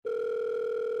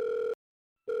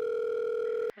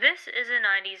This is the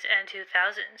 90s and 2000s.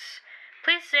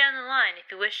 Please stay on the line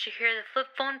if you wish to hear the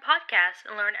FlipFone Podcast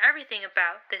and learn everything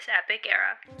about this epic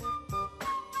era.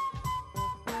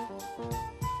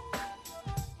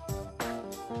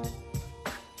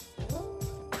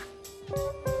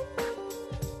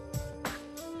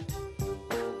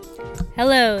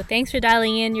 Hello, thanks for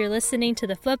dialing in. You're listening to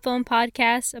the FlipFone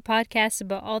Podcast, a podcast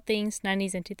about all things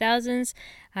 90s and 2000s.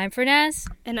 I'm Farhnaz.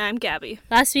 And I'm Gabby.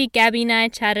 Last week, Gabby and I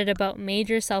chatted about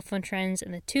major cell phone trends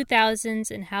in the 2000s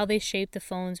and how they shaped the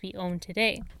phones we own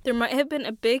today. There might have been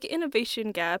a big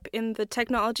innovation gap in the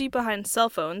technology behind cell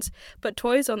phones, but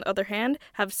toys, on the other hand,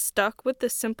 have stuck with the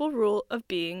simple rule of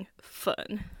being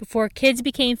fun. Before kids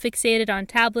became fixated on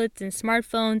tablets and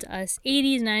smartphones, us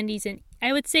 80s, 90s, and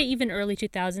I would say even early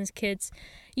 2000s kids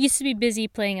used to be busy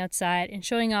playing outside and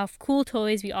showing off cool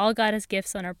toys we all got as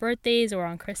gifts on our birthdays or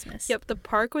on Christmas. Yep, the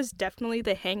park was definitely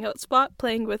the hangout spot,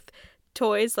 playing with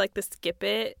toys like the Skip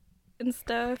It and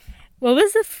stuff. What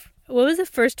was the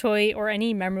first toy or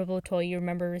any memorable toy you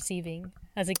remember receiving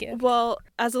as a gift? Well,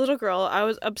 as a little girl, I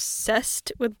was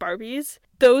obsessed with Barbies.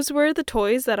 Those were the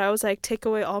toys that I was like, take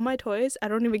away all my toys. I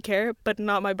don't even care, but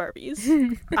not my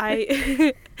Barbies.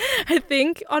 I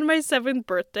think on my 7th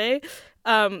birthday,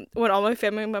 when all my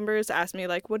family members asked me,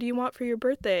 like, what do you want for your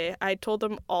birthday? I told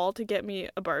them all to get me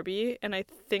a Barbie, and I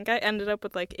think I ended up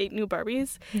with like 8 new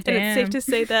Barbies. Damn. And it's safe to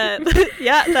say that,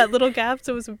 yeah, that little gap,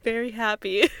 so I was very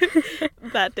happy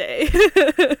that day.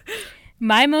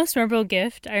 My most memorable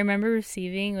gift I remember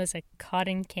receiving was a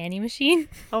cotton candy machine.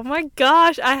 Oh my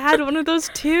gosh, I had one of those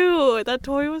too. That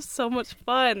toy was so much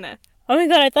fun. Oh my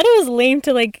god, I thought it was lame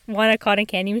to like want a cotton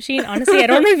candy machine. Honestly, I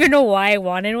don't even know why I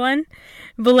wanted one.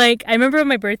 But like, I remember on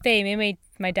my birthday, I made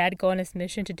my dad go on his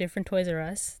mission to different Toys R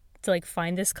Us to like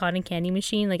find this cotton candy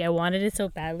machine. Like, I wanted it so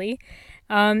badly.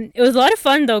 It was a lot of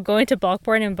fun though, going to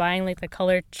Bulkborn and buying like the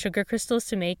colored sugar crystals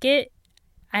to make it.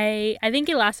 I think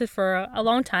it lasted for a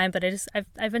long time, but I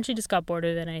eventually just got bored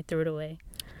of it and I threw it away.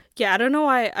 Yeah, I don't know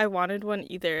why I wanted one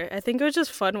either. I think it was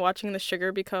just fun watching the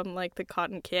sugar become like the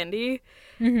cotton candy.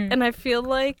 Mm-hmm. And I feel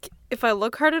like if I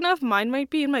look hard enough, mine might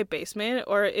be in my basement,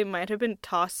 or it might have been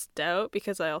tossed out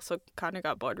because I also kind of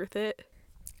got bored with it.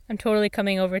 I'm totally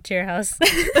coming over to your house.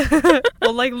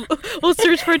 We'll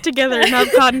search for it together and have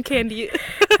cotton candy.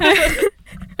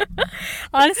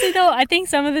 Honestly, though, I think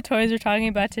some of the toys we're talking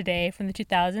about today from the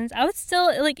 2000s, I would still,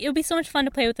 like, it would be so much fun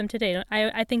to play with them today.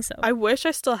 I think so. I wish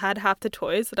I still had half the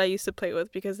toys that I used to play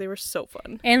with because they were so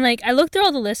fun. And, like, I looked through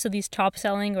all the lists of these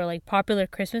top-selling or, like, popular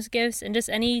Christmas gifts and just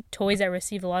any toys that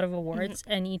receive a lot of awards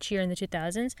and each year in the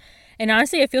 2000s. And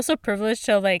honestly, I feel so privileged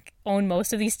to, like, own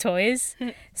most of these toys.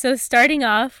 So starting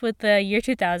off with the year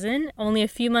 2000, only a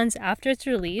few months after its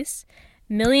release,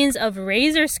 millions of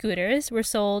Razor scooters were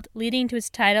sold, leading to its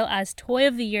title as Toy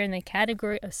of the Year in the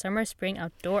category of Summer Spring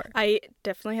Outdoor. I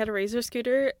definitely had a Razor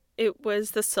scooter. It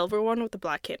was the silver one with the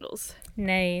black handles.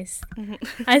 Nice.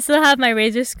 Mm-hmm. I still have my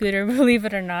Razor scooter, believe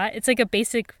it or not. It's like the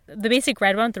basic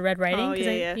red one with the red writing. Oh,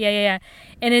 yeah. Yeah.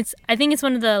 And I think it's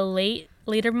one of the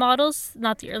later models,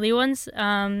 not the early ones.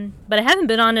 But I haven't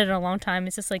been on it in a long time.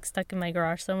 It's just like stuck in my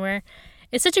garage somewhere.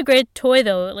 It's such a great toy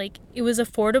though. Like, it was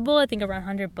affordable, I think around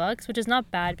 $100, which is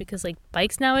not bad because like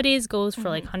bikes nowadays goes for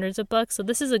like hundreds of bucks. So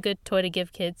this is a good toy to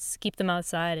give kids, keep them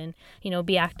outside and,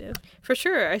 be active. For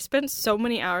sure. I spent so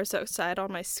many hours outside on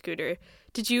my scooter.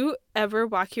 Did you ever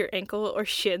whack your ankle or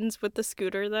shins with the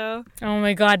scooter though? Oh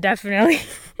my god, definitely.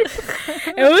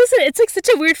 It's like such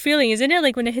a weird feeling, isn't it?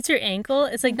 Like when it hits your ankle,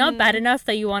 it's like not bad enough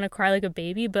that you want to cry like a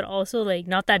baby, but also like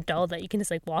not that dull that you can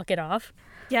just like walk it off.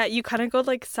 Yeah, you kind of go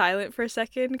like silent for a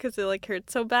second because it like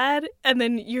hurts so bad, and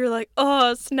then you're like,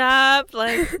 oh snap,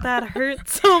 like that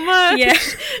hurts so much. Yeah.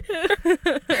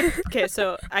 Okay,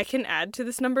 so I can add to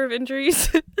this number of injuries.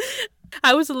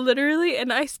 I was literally,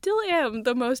 and I still am,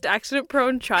 the most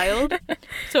accident-prone child.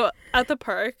 So at the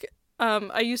park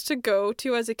I used to go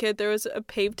to as a kid, there was a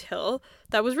paved hill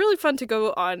that was really fun to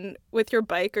go on with your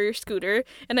bike or your scooter,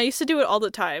 and I used to do it all the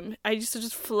time. I used to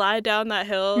just fly down that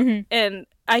hill, and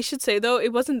I should say, though,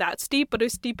 it wasn't that steep, but it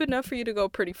was steep enough for you to go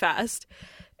pretty fast.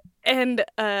 And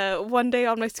one day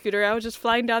on my scooter, I was just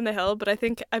flying down the hill, but I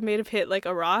think I may have hit like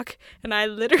a rock, and I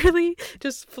literally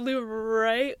just flew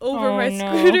right over my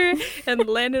scooter and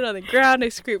landed on the ground. I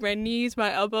scraped my knees,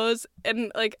 my elbows,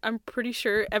 and like I'm pretty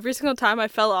sure every single time I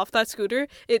fell off that scooter,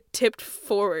 it tipped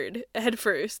forward head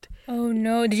first. Oh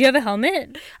no! Did you have a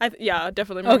helmet? Yeah,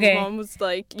 definitely. My mom was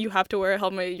like, "You have to wear a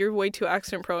helmet. You're way too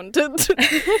accident prone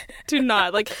to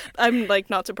not." Like, I'm like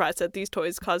not surprised that these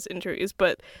toys cause injuries,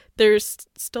 but they're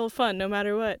still fun no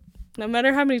matter what. No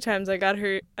matter how many times I got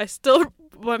hurt, I still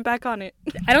went back on it.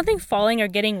 I don't think falling or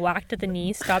getting whacked at the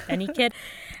knee stopped any kid.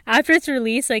 After its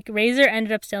release, like Razer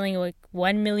ended up selling like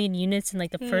 1 million units in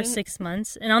like the first 6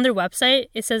 months. And on their website,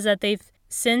 it says that they've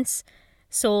since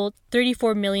sold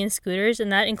 34 million scooters,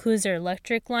 and that includes their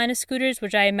electric line of scooters,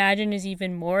 which I imagine is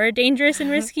even more dangerous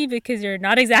and risky because you're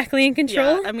not exactly in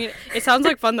control. Yeah, I mean, it sounds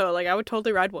like fun though. Like, I would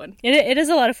totally ride one. It is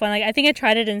a lot of fun. Like, I think I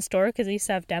tried it in store because they used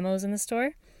to have demos in the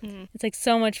store. It's like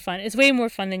so much fun. It's way more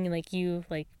fun than you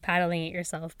paddling it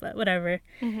yourself, but whatever.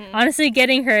 Honestly,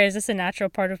 getting hurt is just a natural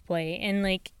part of play, and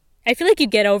like I feel like you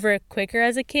get over it quicker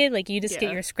as a kid. Like, you just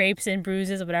get your scrapes and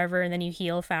bruises or whatever, and then you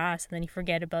heal fast, and then you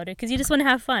forget about it because you just want to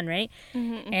have fun, right?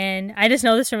 And I just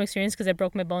know this from experience because I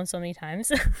broke my bone so many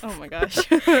times. Oh my gosh.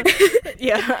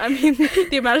 Yeah, I mean,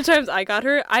 the amount of times I got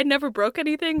hurt, I never broke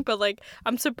anything, but like,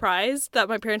 I'm surprised that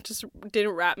my parents just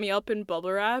didn't wrap me up in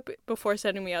bubble wrap before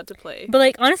sending me out to play. But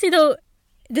like, honestly though,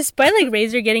 despite like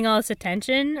Razer getting all this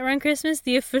attention around Christmas,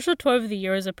 the official toy of the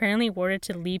year was apparently awarded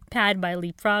to LeapPad by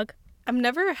Leapfrog. I've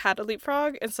never had a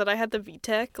Leapfrog. Instead, I had the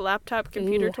VTech laptop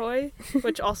computer toy,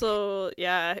 which also,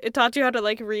 yeah, it taught you how to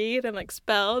like read and like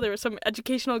spell. There were some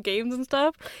educational games and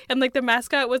stuff, and like the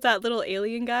mascot was that little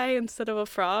alien guy instead of a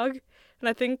frog. And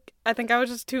I think I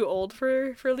was just too old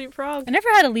for Leapfrog. I never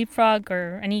had a Leapfrog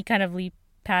or any kind of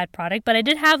LeapPad product, but I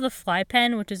did have the Fly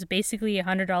Pen, which is basically a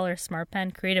 $100 smart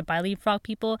pen created by Leapfrog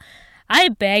people. I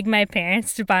begged my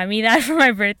parents to buy me that for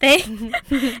my birthday,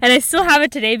 and I still have it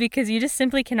today because you just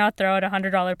simply cannot throw out a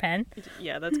 $100 pen.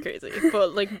 Yeah, that's crazy.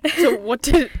 But like, so what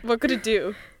could it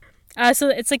do? So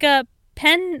it's like a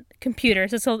pen computer.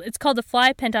 So it's called the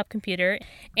Fly Pen Top Computer,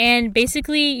 and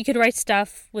basically you could write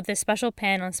stuff with this special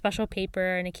pen on special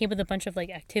paper, and it came with a bunch of like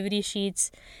activity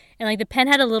sheets, and like the pen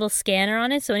had a little scanner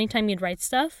on it, so anytime you'd write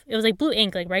stuff, it was like blue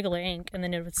ink, like regular ink, and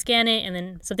then it would scan it, and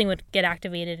then something would get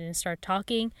activated and start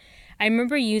talking. I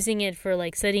remember using it for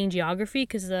like studying geography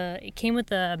because it came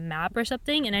with a map or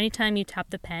something, and anytime you tap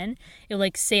the pen, it would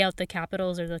like say out the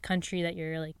capitals or the country that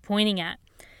you're like pointing at.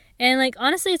 And like,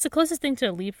 honestly, it's the closest thing to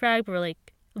a LeapFrog or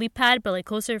like LeapPad, but like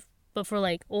closer, but for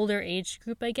like older age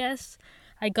group, I guess.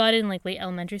 I got it in like late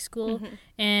elementary school,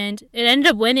 and it ended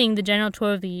up winning the General Toy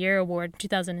of the Year award in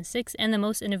 2006 and the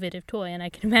most innovative toy, and I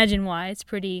can imagine why. It's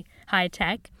pretty high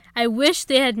tech. I wish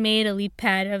they had made a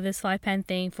LeapPad of this Fly Pen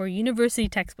thing for university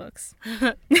textbooks.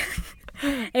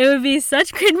 It would be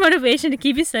such great motivation to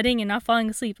keep you studying and not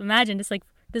falling asleep. Imagine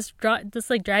just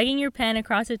dragging your pen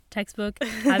across a textbook,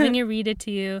 having it read it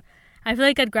to you. I feel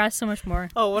like I'd grasp so much more.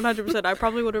 Oh, 100%. I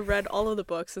probably would have read all of the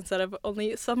books instead of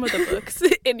only some of the books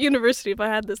in university if I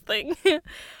had this thing.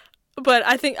 But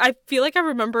I feel like I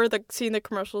remember seeing the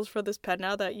commercials for this pen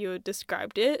now that you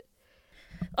described it.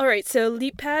 All right, so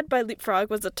LeapPad by Leapfrog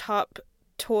was the top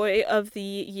toy of the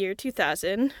year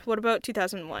 2000. What about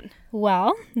 2001?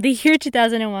 Well, the year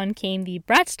 2001 came the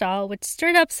Bratz doll, which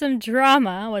stirred up some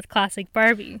drama with classic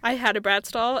Barbie. I had a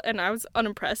Bratz doll, and I was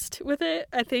unimpressed with it.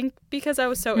 I think because I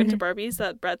was so into Barbies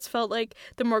that Bratz felt like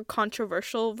the more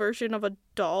controversial version of a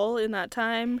doll in that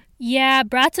time. Yeah,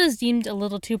 Bratz was deemed a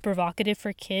little too provocative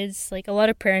for kids. Like, a lot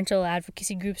of parental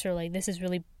advocacy groups are like, this is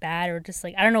really bad, or just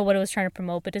like, I don't know what it was trying to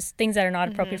promote, but just things that are not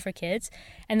appropriate for kids.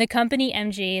 And the company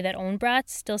MGA that owned Bratz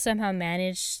still somehow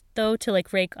managed, though, to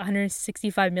like rake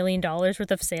 $165 million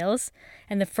worth of sales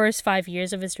in the first 5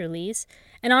 years of its release.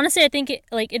 And honestly, I think it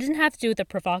doesn't have to do with the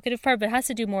provocative part, but it has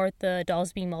to do more with the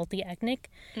dolls being multi-ethnic.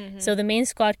 So the main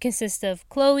squad consists of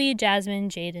Chloe, Jasmine,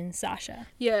 Jade, and Sasha.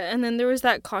 Yeah, and then there was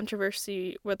that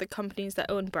controversy with the companies that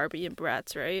owned Barbie and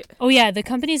Bratz, right? Oh yeah, the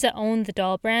companies that owned the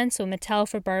doll brand, so Mattel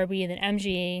for Barbie and then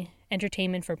MGA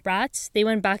Entertainment for Bratz, they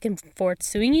went back and forth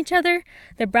suing each other.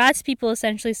 The Bratz people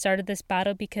essentially started this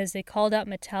battle because they called out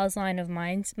Mattel's line of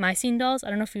Mycene dolls. I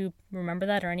don't know if you remember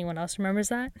that or anyone else remembers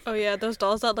that. Oh yeah, those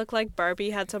dolls that look like Barbie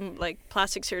had some like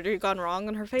plastic surgery gone wrong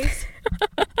on her face.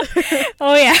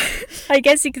 Oh yeah, I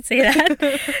guess you could say that.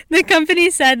 The company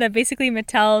said that basically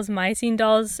Mattel's Mycene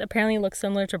dolls apparently look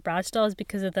similar to Bratz dolls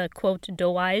because of the quote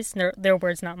doe eyes. Their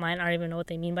words, not mine. I don't even know what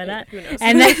they mean by that. Who knows?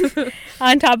 And then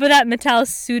on top of that, Mattel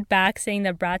sued back, saying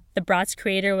that the Bratz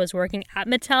creator was working at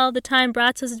Mattel the time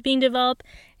Bratz was being developed,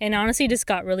 and honestly just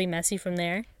got really messy from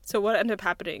there. So what ended up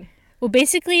happening? Well,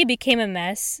 basically it became a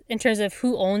mess in terms of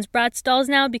who owns Bratz dolls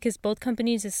now because both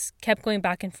companies just kept going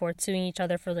back and forth suing each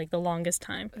other for like the longest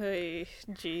time. Hey,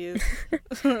 jeez.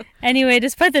 Anyway,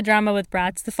 despite the drama with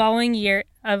Bratz, the following year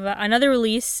of another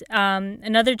release,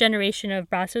 another generation of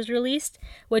Bratz was released,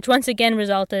 which once again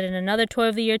resulted in another Toy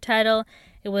of the Year title.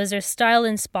 It was their Style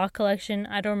and Spot collection.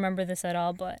 I don't remember this at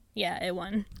all, but yeah, it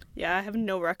won. Yeah, I have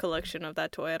no recollection of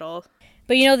that toy at all.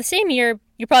 But you know, the same year,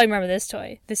 you probably remember this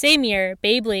toy. The same year,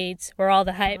 Beyblades were all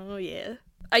the hype. Oh, yeah.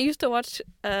 I used to watch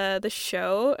the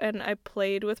show, and I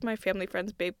played with my family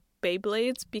friends'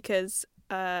 Beyblades because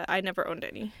I never owned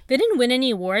any. They didn't win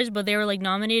any awards, but they were like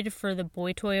nominated for the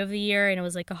Boy Toy of the Year, and it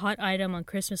was like a hot item on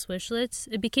Christmas wish lists.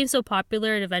 It became so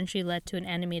popular, it eventually led to an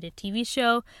animated TV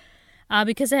show.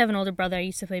 Because I have an older brother, I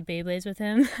used to play Beyblades with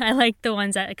him. I like the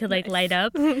ones that could like light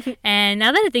up. And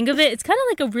now that I think of it, it's kind of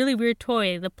like a really weird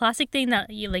toy. The plastic thing that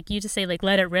you just say like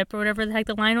let it rip or whatever the heck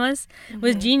the line was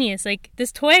genius. Like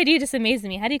this toy idea just amazed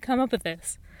me. How do you come up with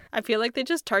this? I feel like they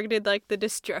just targeted like the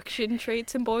destruction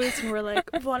traits in boys and were like,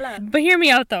 voila. But hear me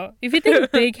out though. If you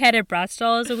think big-headed Bratz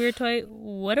doll is a weird toy,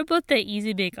 what about the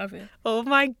Easy Bake Oven? Oh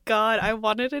my god, I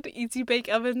wanted an Easy Bake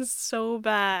Oven so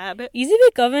bad. Easy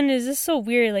Bake Oven is just so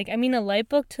weird. Like, I mean, a light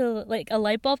bulb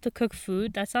to cook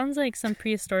food. That sounds like some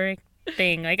prehistoric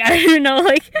thing. Like, I don't even know.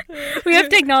 Like, we have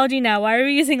technology now. Why are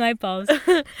we using light bulbs?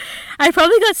 I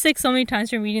probably got sick so many times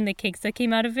from reading the cakes that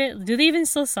came out of it. Do they even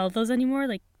still sell those anymore?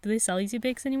 Like, do they sell Easy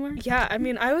Bakes anymore? Yeah, I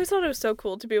mean, I always thought it was so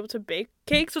cool to be able to bake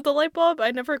cakes with a light bulb.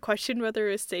 I never questioned whether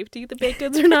it was safe to eat the baked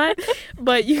goods or not.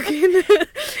 But you can,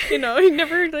 you know,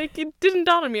 it didn't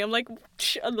dawn on me. I'm like,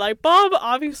 a light bulb?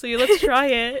 Obviously, let's try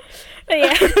it.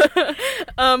 Yeah.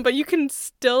 But you can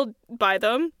still buy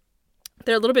them.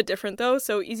 They're a little bit different, though.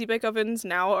 So Easy Bake Ovens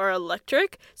now are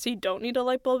electric, so you don't need a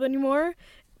light bulb anymore.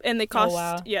 And they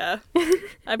cost, yeah.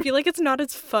 I feel like it's not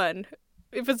as fun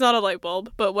if it's not a light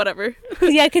bulb, but whatever.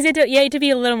 Yeah, because you have to be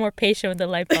a little more patient with the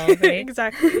light bulb, right?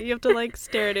 Exactly. You have to like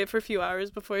stare at it for a few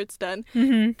hours before it's done.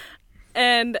 Mm-hmm.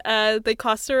 And they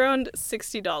cost around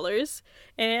 $60.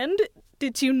 And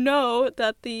did you know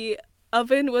that the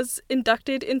oven was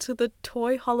inducted into the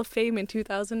Toy Hall of Fame in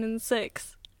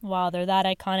 2006? Wow, they're that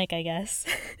iconic, I guess.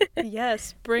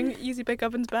 Yes, bring Easy Bake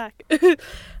Ovens back.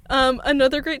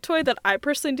 Another great toy that I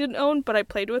personally didn't own, but I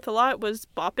played with a lot was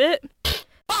Bop It.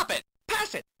 Pop it,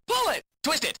 pass it, pull it,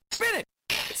 twist it, spin it.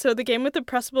 So the game with the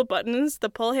pressable buttons, the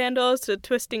pull handles, the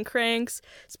twisting cranks,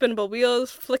 spinnable wheels,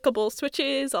 flickable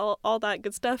switches, all that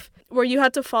good stuff, where you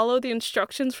had to follow the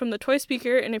instructions from the toy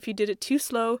speaker, and if you did it too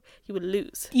slow, you would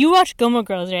lose. You watched Gilmore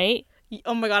Girls, right?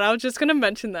 Oh my god, I was just gonna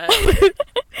mention that.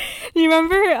 You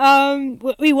remember,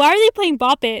 why are they playing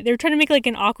Bop It? They were trying to make like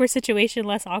an awkward situation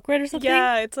less awkward or something?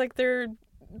 Yeah, it's like they're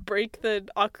break the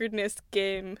awkwardness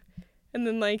game. And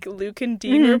then like Luke and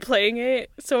Dean were playing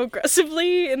it so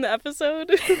aggressively in the episode.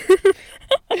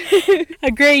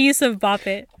 A great use of Bop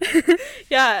It.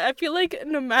 Yeah, I feel like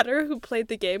no matter who played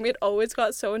the game, it always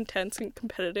got so intense and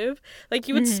competitive. Like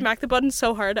you would smack the button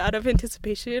so hard out of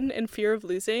anticipation and fear of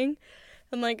losing.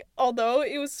 And like, although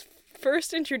it was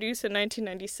first introduced in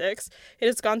 1996, it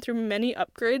has gone through many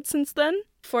upgrades since then.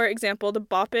 For example, the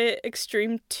Bop It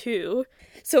Extreme 2.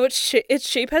 So its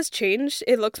shape has changed.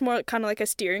 It looks more kind of like a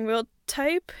steering wheel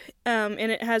type, and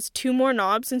it has 2 more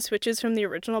knobs and switches from the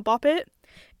original Bop It.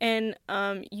 And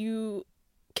you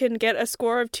can get a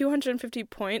score of 250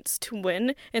 points to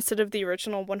win instead of the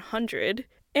original 100.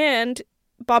 And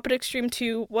Bop It Extreme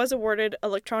 2 was awarded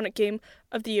Electronic Game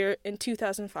of the Year in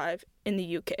 2005 in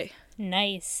the UK.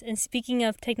 Nice. And speaking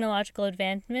of technological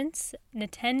advancements,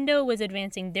 Nintendo was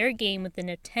advancing their game with the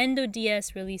Nintendo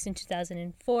DS released in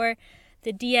 2004.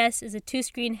 The DS is a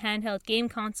 2-screen handheld game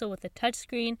console with a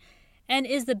touchscreen and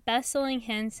is the best-selling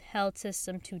handheld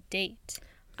system to date.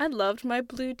 I loved my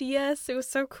blue DS. It was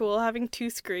so cool having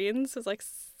 2 screens. It was like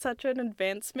such an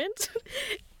advancement.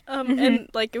 And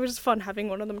like it was just fun having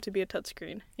one of them to be a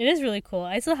touchscreen. It is really cool.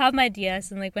 I still have my DS,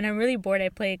 and like when I'm really bored, I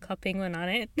play Club Penguin on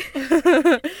it.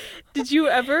 Did you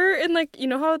ever, in like, you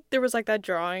know how there was like that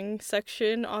drawing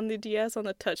section on the DS on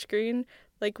the touchscreen?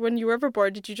 Like when you were ever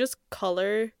bored, did you just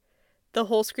color the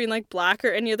whole screen like black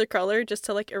or any other color just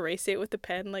to like erase it with the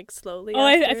pen like slowly? Oh,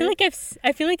 I feel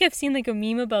like I've seen like a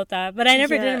meme about that, but I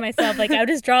never did it myself. Like I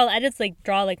just draw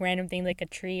like random things like a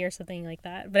tree or something like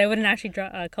that, but I wouldn't actually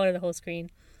color the whole screen.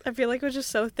 I feel like it was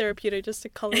just so therapeutic just to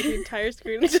color the entire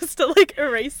screen just to like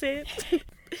erase it.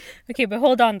 Okay, but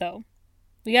hold on though.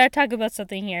 We gotta talk about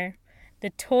something here.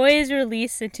 The toys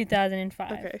released in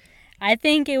 2005. Okay. I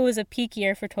think it was a peak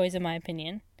year for toys in my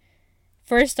opinion.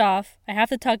 First off, I have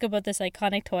to talk about this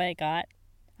iconic toy I got.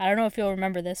 I don't know if you'll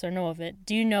remember this or know of it.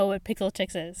 Do you know what Pixel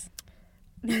Chicks is?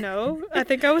 No, I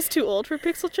think I was too old for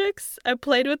Pixel Chicks. I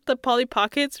played with the Polly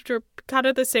Pockets, which were kind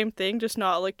of the same thing, just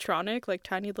not electronic, like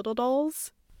tiny little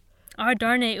dolls. Oh,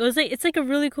 darn it. It's like a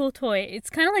really cool toy. It's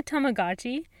kind of like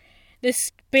Tamagotchi,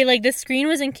 But like the screen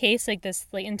was encased like this,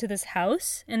 like into this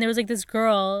house, and there was like this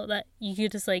girl that you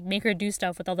could just like make her do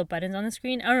stuff with all the buttons on the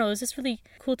screen. I don't know, it was just really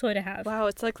cool toy to have. Wow,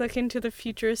 it's like looking to the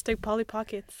futuristic Polly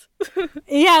Pockets.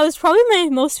 Yeah, it was probably my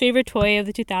most favorite toy of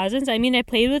the 2000s. I mean, I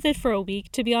played with it for a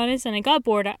week, to be honest, and I got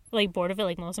bored of it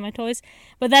like most of my toys.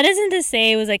 But that isn't to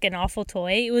say it was like an awful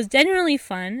toy. It was genuinely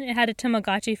fun. It had a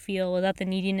Tamagotchi feel without the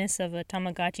neediness of a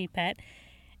Tamagotchi pet.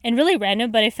 And really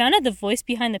random, but I found out the voice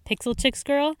behind the Pixel Chicks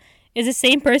girl is the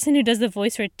same person who does the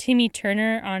voice for Timmy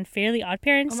Turner on Fairly Odd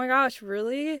Parents. Oh my gosh,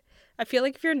 really? I feel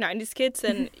like if you're 90s kids,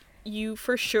 then you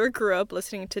for sure grew up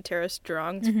listening to Tara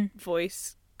Strong's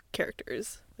voice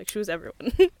characters. Like, she was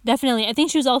everyone. Definitely. I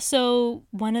think she was also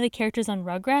one of the characters on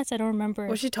Rugrats. I don't remember.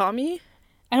 Was she Tommy?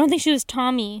 I don't think she was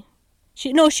Tommy.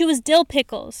 She was Dill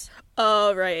Pickles.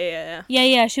 Oh, right, yeah.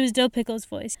 Yeah, she was Dill Pickles'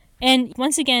 voice. And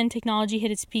once again, technology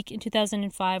hit its peak in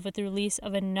 2005 with the release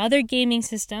of another gaming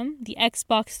system, the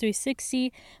Xbox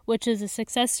 360, which is the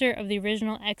successor of the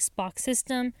original Xbox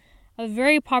system. A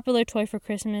very popular toy for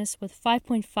Christmas, with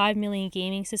 5.5 million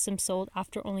gaming systems sold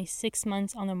after only 6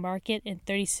 months on the market in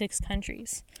 36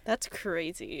 countries. That's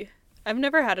crazy. I've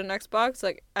never had an Xbox.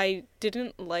 Like, I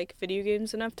didn't like video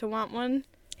games enough to want one.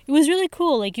 It was really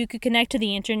cool. Like, you could connect to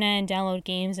the internet and download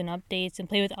games and updates and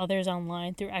play with others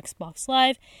online through Xbox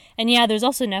Live. And yeah, there's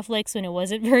also Netflix when it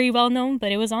wasn't very well known,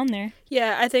 but it was on there.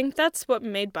 Yeah, I think that's what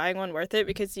made buying one worth it,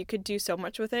 because you could do so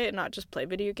much with it and not just play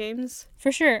video games.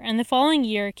 For sure. And the following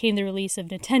year came the release of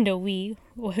Nintendo Wii.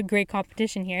 What a great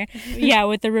competition here. Yeah,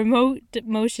 with the remote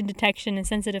motion detection and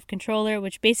sensitive controller,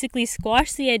 which basically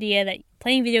squashed the idea that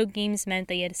playing video games meant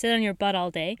that you had to sit on your butt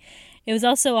all day. It was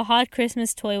also a hot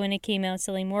Christmas toy when it came out,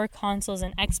 selling more consoles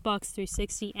than Xbox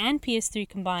 360 and PS3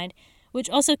 combined, which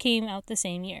also came out the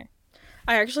same year.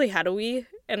 I actually had a Wii,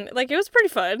 and like, it was pretty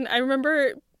fun. I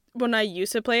remember when I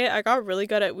used to play it, I got really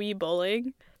good at Wii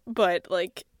bowling, but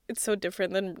like, it's so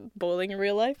different than bowling in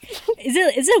real life. Is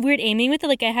it weird aiming with it?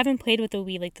 Like, I haven't played with the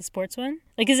Wii, like the sports one.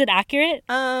 Like, is it accurate?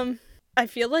 I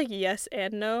feel like yes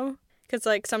and no, because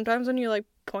like sometimes when you like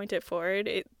point it forward,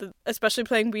 especially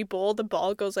playing Wii Bowl, the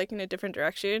ball goes like in a different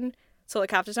direction. So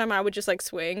like half the time I would just like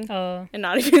swing and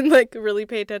not even like really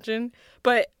pay attention.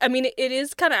 But I mean, it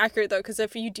is kind of accurate though, because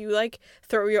if you do like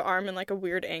throw your arm in like a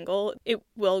weird angle, it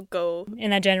will go in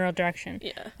that general direction.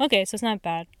 Yeah. Okay, so it's not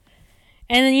bad.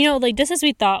 And then, you know, like just as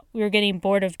we thought we were getting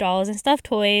bored of dolls and stuffed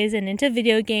toys and into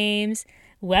video games,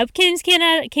 Webkinz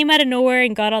came out of nowhere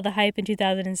and got all the hype in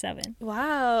 2007.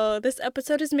 Wow, this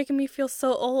episode is making me feel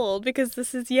so old, because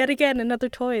this is yet again another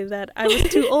toy that I was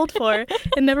too old for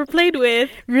and never played with.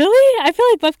 Really? I feel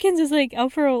like Webkinz was like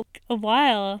out for a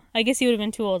while. I guess you would have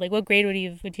been too old. Like, what grade would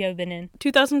you have been in?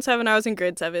 2007, I was in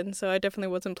grade 7, so I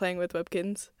definitely wasn't playing with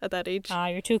Webkinz at that age.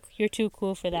 You're too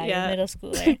cool for that. Yeah. You're middle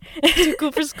schooler. Too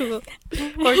cool for school.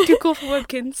 Or too cool for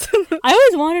Webkinz. I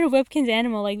always wanted a Webkinz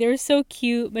animal. Like, they were so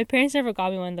cute. My parents never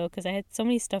got me one though, because I had so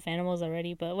many stuffed animals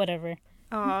already, but whatever.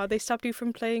 Aw, they stopped you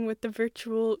from playing with the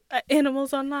virtual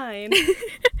animals online.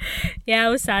 Yeah, it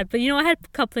was sad, but you know, I had a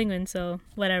couple penguins, so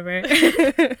whatever.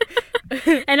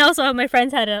 And also my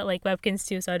friends had like Webkinz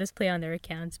too, so I just play on their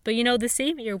accounts. But you know, the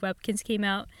same year Webkinz came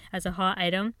out as a hot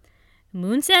item,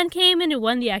 Moon Sand came and it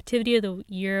won the Activity of the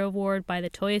Year award by the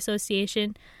Toy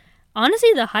Association. Honestly,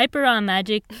 the hype around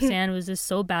Magic Sand was just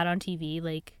so bad on TV.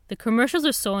 Like, the commercials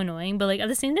are so annoying, but like at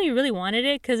the same time, you really wanted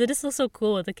it because it just looks so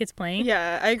cool with the kids playing.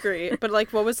 Yeah, I agree. But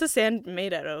like, what was the sand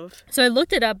made out of? So I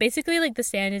looked it up. Basically, like, the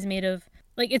sand is made of,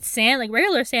 like, it's sand, like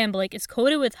regular sand, but like it's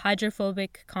coated with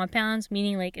hydrophobic compounds,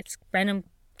 meaning like it's random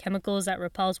chemicals that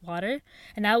repels water,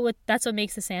 and that's what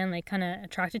makes the sand like kind of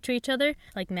attracted to each other,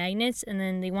 like magnets, and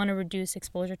then they want to reduce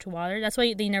exposure to water. That's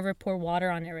why they never pour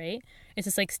water on it, right? It's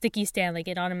just like sticky sand, like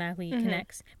it automatically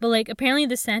connects. But like apparently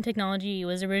the sand technology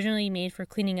was originally made for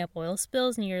cleaning up oil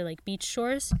spills near like beach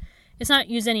shores. It's not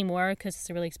used anymore because it's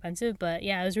really expensive, but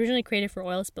yeah, it was originally created for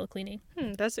oil spill cleaning.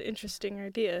 That's an interesting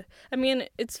idea. I mean,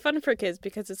 it's fun for kids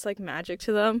because it's like magic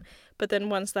to them, but then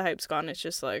once the hype's gone, it's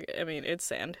just like, I mean, it's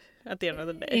sand at the end of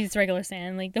the day. It's regular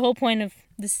sand. Like, the whole point of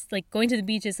this, like, going to the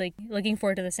beach is like looking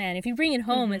forward to the sand. If you bring it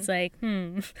home, it's like,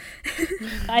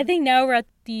 I think now we're at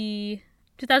the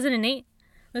 2008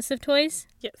 list of toys.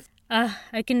 Yes.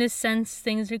 I can just sense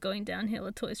things are going downhill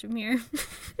with toys from here.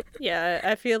 Yeah,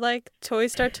 I feel like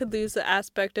toys start to lose the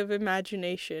aspect of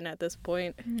imagination at this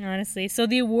point. Honestly. So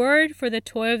the award for the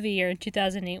Toy of the Year in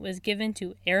 2008 was given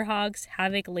to Airhog's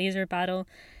Havoc Laser Battle,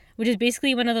 which is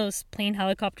basically one of those plain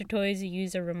helicopter toys you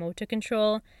use a remote to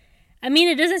control. I mean,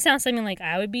 it doesn't sound something like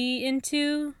I would be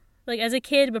into, like, as a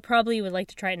kid, but probably would like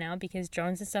to try it now because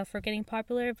drones and stuff are getting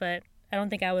popular, but I don't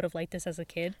think I would have liked this as a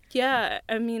kid. Yeah,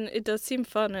 I mean, it does seem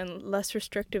fun and less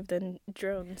restrictive than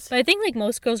drones. But I think like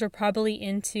most girls were probably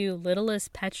into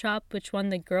Littlest Pet Shop, which won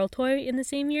the girl toy in the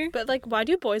same year. But like, why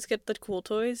do boys get the cool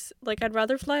toys? Like, I'd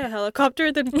rather fly a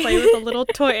helicopter than play with a little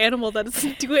toy animal that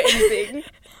doesn't do anything.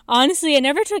 Honestly, I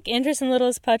never took interest in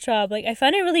Littlest Pet Shop. Like, I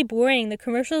found it really boring. The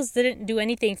commercials didn't do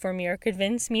anything for me or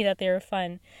convince me that they were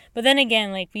fun. But then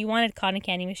again, like, we wanted cotton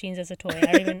candy machines as a toy. I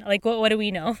don't even, like, what do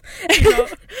we know?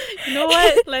 You know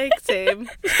what? Like, same.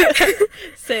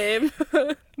 Same.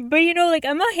 But, you know, like,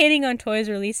 I'm not hating on toys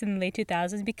released in the late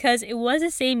 2000s because it was the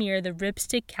same year the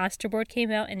Ripstick Caster Board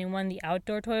came out and it won the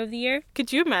Outdoor Toy of the Year.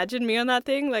 Could you imagine me on that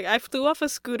thing? Like, I flew off a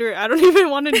scooter. I don't even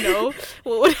want to know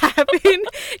what would happen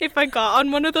if I got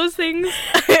on one of those things.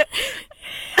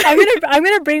 I'm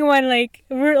gonna bring one. Like,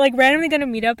 we're like randomly gonna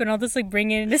meet up and I'll just like bring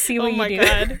it in to see what you do. Oh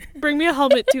my god. Bring me a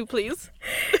helmet too, please.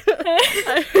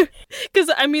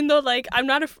 Because I mean, though, like, I'm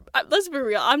not let's be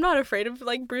real, I'm not afraid of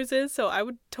like bruises, so I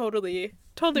would totally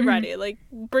ride it. Like,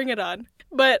 bring it on.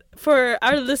 But for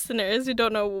our listeners who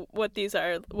don't know what these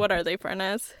are, what are they,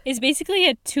 Farhnaz? It's basically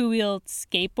a two-wheeled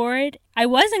skateboard. I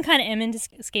wasn't kind of into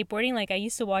skateboarding. Like, I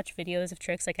used to watch videos of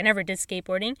tricks. Like, I never did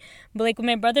skateboarding. But, like, when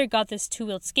my brother got this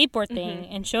two-wheeled skateboard thing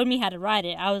and showed me how to ride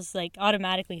it, I was, like,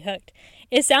 automatically hooked.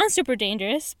 It sounds super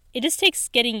dangerous. It just takes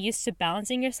getting used to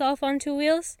balancing yourself on two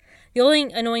wheels. The only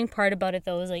annoying part about it,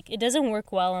 though, is, like, it doesn't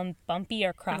work well on bumpy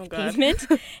or cracked pavement.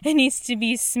 It needs to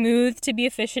be smooth to be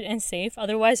efficient and safe.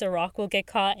 Otherwise, a rock will get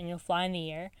caught and you'll fly in the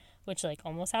air, which, like,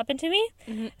 almost happened to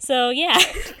me. So, yeah.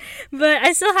 But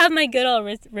I still have my good old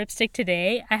Ripstick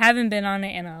today. I haven't been on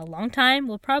it in a long time.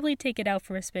 We'll probably take it out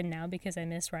for a spin now because I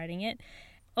miss riding it.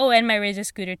 Oh, and my Razor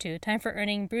scooter, too. Time for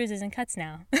earning bruises and cuts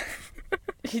now.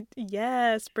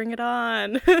 Yes, bring it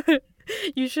on.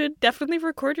 You should definitely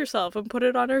record yourself and put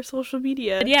it on our social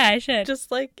media. Yeah, I should.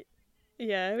 Just like,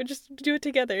 yeah, just do it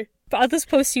together. But I'll just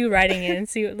post you riding it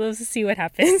and let's see what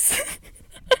happens.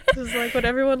 This is like what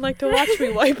everyone like to watch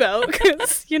me wipe out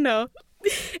because, you know,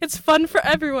 it's fun for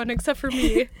everyone except for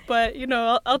me. But, you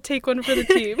know, I'll take one for the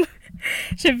team.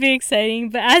 Should be exciting.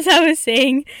 But as I was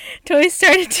saying, toys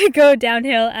started to go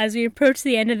downhill as we approached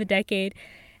the end of the decade.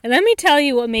 And let me tell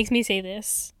you what makes me say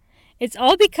this. It's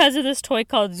all because of this toy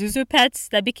called ZhuZhu Pets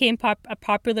that became a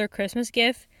popular Christmas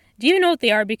gift. Do you know what they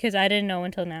are? Because I didn't know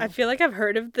until now. I feel like I've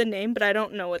heard of the name, but I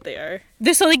don't know what they are.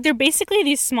 They're basically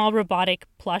these small robotic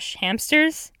plush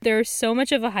hamsters. There's so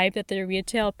much of a hype that their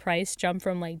retail price jumped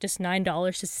from like just $9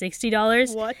 to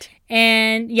 $60. What?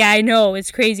 And yeah, I know, it's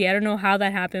crazy. I don't know how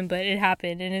that happened, but it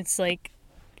happened. And it's like,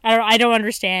 I don't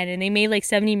understand. And they made like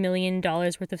 $70 million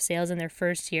worth of sales in their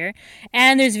first year.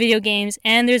 And there's video games,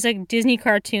 and there's a Disney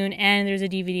cartoon, and there's a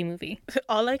DVD movie.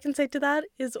 All I can say to that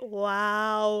is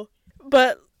wow.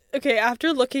 But okay,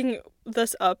 after looking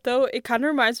this up though, it kind of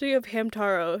reminds me of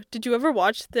Hamtaro. Did you ever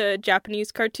watch the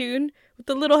Japanese cartoon with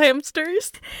the little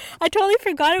hamsters? I totally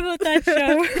forgot about that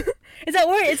show.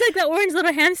 It's like that orange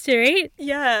little hamster, right?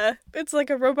 Yeah, it's like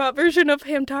a robot version of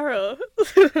Hamtaro.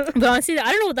 But honestly,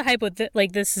 I don't know what the hype with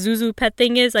like this ZhuZhu pet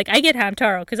thing is. Like, I get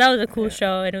Hamtaro because that was a cool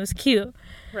show and it was cute.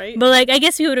 Right? But like, I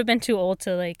guess we would have been too old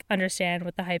to like understand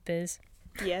what the hype is.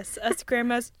 Yes, us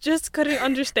grandmas just couldn't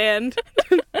understand.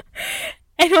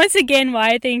 And once again,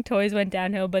 why I think toys went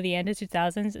downhill by the end of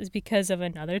 2000s is because of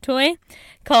another toy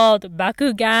called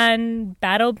Bakugan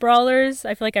Battle Brawlers.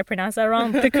 I feel like I pronounced that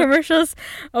wrong. The commercials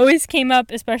always came up,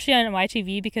 especially on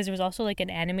YTV, because there was also like an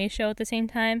anime show at the same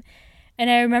time. And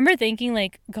I remember thinking,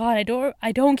 like, God,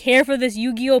 I don't care for this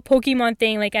Yu-Gi-Oh! Pokemon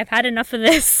thing. Like, I've had enough of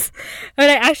this. What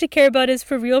I actually care about is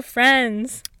For Real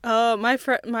Friends. Oh,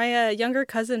 my younger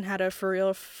cousin had a For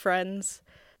Real Friends,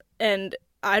 and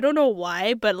I don't know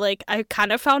why, but like I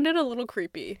kind of found it a little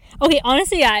creepy. Okay,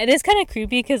 honestly, yeah, it is kind of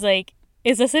creepy because like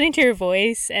it's listening to your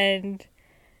voice and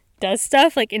does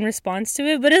stuff like in response to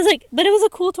it. But it was a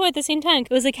cool toy at the same time.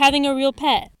 It was like having a real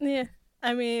pet. Yeah,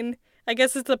 I mean, I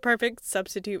guess it's the perfect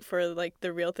substitute for like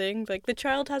the real thing. Like the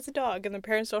child has a dog, and the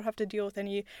parents don't have to deal with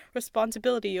any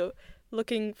responsibility of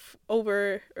looking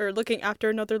over or looking after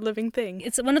another living thing.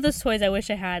 It's one of those toys I wish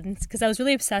I had because I was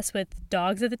really obsessed with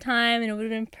dogs at the time and it would have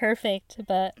been perfect,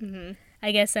 but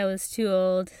I guess I was too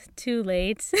old, too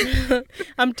late.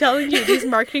 I'm telling you, these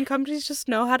marketing companies just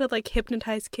know how to like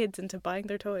hypnotize kids into buying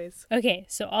their toys. Okay,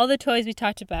 so all the toys we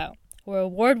talked about were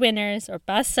award winners or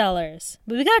bestsellers,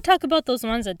 but we gotta talk about those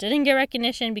ones that didn't get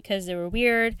recognition because they were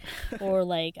weird or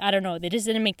like, I don't know, they just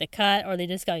didn't make the cut or they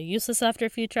just got useless after a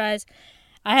few tries.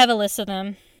 I have a list of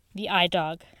them. The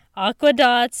iDog, Aqua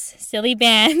Dots, Silly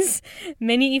Bands,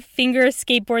 mini finger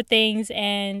skateboard things,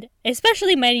 and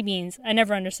especially Mighty Beanz. I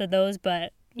never understood those,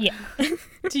 but yeah.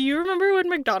 Do you remember when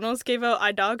McDonald's gave out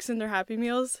iDogs in their Happy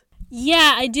Meals?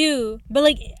 Yeah, I do. But,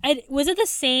 like, was it the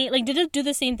same? Like, did it do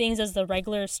the same things as the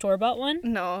regular store-bought one?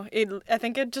 No, I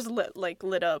think it just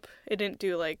lit up. It didn't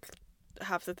do, like,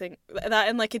 half the thing. That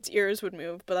and, like, its ears would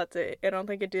move, but that's it. I don't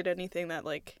think it did anything that,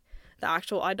 like, the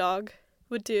actual iDog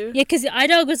would do. Yeah, because the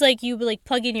iDog was, like, you would, like,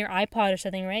 plug in your iPod or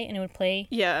something, right? And it would play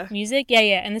music?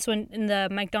 Yeah. And this one, and the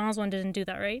McDonald's one didn't do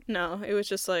that, right? No, it was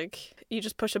just, like, you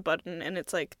just push a button and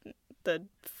it's, like, the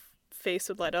face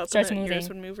would light up Starts and the moving. ears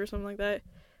would move or something like that.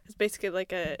 It's basically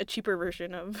like a cheaper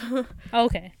version of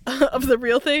okay. of the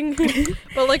real thing.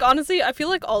 But like honestly, I feel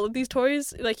like all of these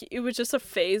toys, like it was just a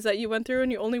phase that you went through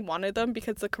and you only wanted them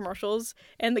because the commercials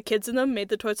and the kids in them made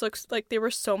the toys look like they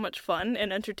were so much fun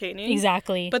and entertaining.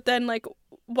 Exactly. But then like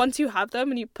once you have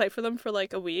them and you play for them for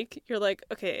like a week, you're like,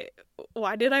 okay,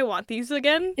 why did I want these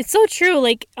again? It's so true.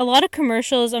 Like a lot of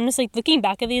commercials, I'm just like looking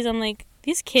back at these, I'm like,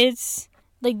 these kids,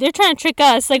 like they're trying to trick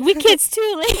us. Like we kids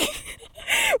too. Like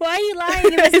why are you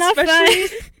lying? It was not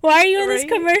fun. Why are you in this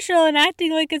commercial and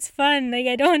acting like it's fun? Like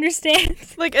I don't understand.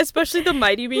 Like especially the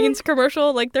Mighty Beanz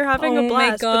commercial, like they're having a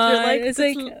blast. Oh my god! But you're like, it's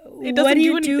like, it doesn't what do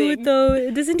you anything. do though?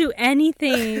 It doesn't do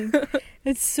anything.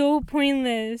 It's so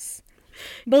pointless.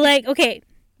 But like, okay,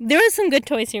 there was some good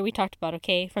toys here we talked about.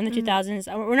 Okay, from the 2000s.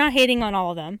 We're not hating on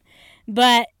all of them,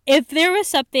 but if there was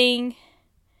something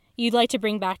you'd like to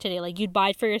bring back today, like you'd buy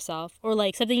it for yourself, or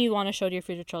like something you want to show to your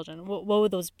future children, what would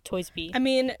those toys be? I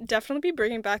mean, definitely be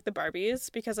bringing back the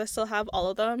Barbies because I still have all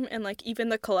of them, and like even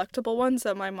the collectible ones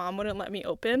that my mom wouldn't let me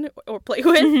open or play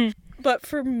with. But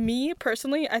for me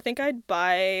personally, I think I'd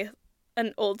buy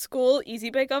an old school easy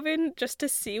bake oven just to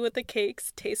see what the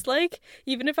cakes taste like,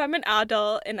 even if I'm an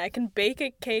adult and I can bake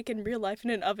a cake in real life in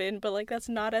an oven, but like that's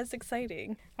not as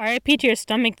exciting. R.I.P. to your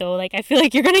stomach though. Like I feel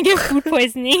like you're gonna get food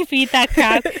poisoning if you eat that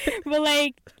crap. But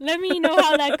like, let me know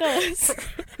how that goes.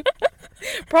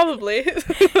 Probably.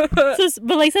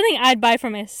 But like something I'd buy for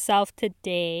myself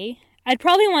today, I'd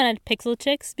probably want a Pixel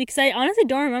Chicks because I honestly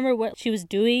don't remember what she was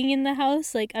doing in the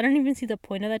house. Like I don't even see the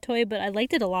point of that toy, but I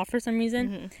liked it a lot for some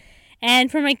reason.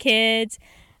 And for my kids,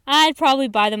 I'd probably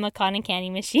buy them a cotton candy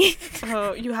machine.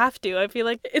 Oh, you have to. I feel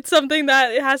like it's something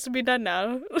that it has to be done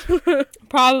now.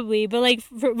 Probably, but like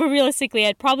but realistically,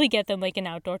 I'd probably get them like an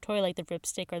outdoor toy, like the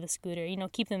ripstick or the scooter. You know,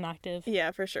 keep them active.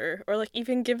 Yeah, for sure. Or like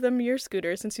even give them your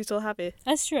scooter since you still have it.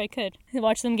 That's true. I could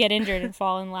watch them get injured and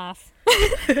fall and laugh.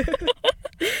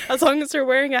 As long as they're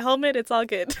wearing a helmet, it's all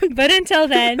good. But until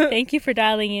then, thank you for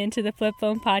dialing in to the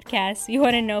FlipFone Podcast. You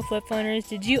want to know, FlipPhoners,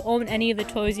 did you own any of the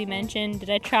toys you mentioned? Did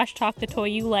I trash talk the toy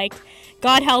you liked?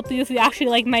 God help you if you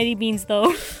actually like Mighty Beanz,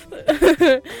 though.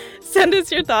 Send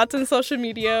us your thoughts on social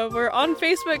media. We're on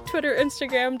Facebook, Twitter,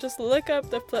 Instagram. Just look up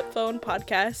the FlipFone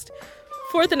Podcast.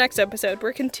 For the next episode,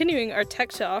 we're continuing our tech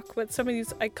talk with some of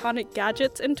these iconic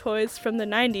gadgets and toys from the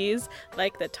 90s,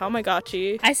 like the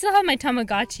Tamagotchi. I still have my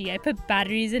Tamagotchi. I put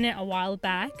batteries in it a while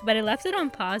back, but I left it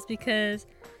on pause because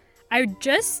I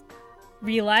just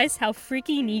realized how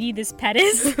freaking needy this pet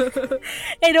is.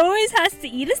 It always has to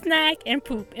eat a snack and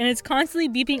poop, and it's constantly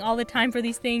beeping all the time for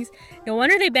these things. No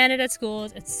wonder they banned it at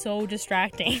schools. It's so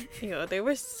distracting. Yo, they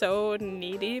were so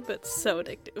needy, but so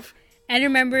addictive. And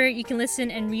remember, you can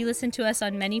listen and re-listen to us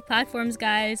on many platforms,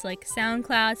 guys, like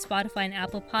SoundCloud, Spotify, and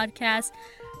Apple Podcasts.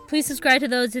 Please subscribe to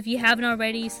those if you haven't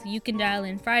already so you can dial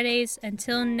in Fridays.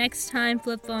 Until next time,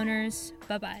 FlipPhoners,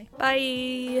 bye-bye.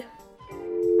 Bye.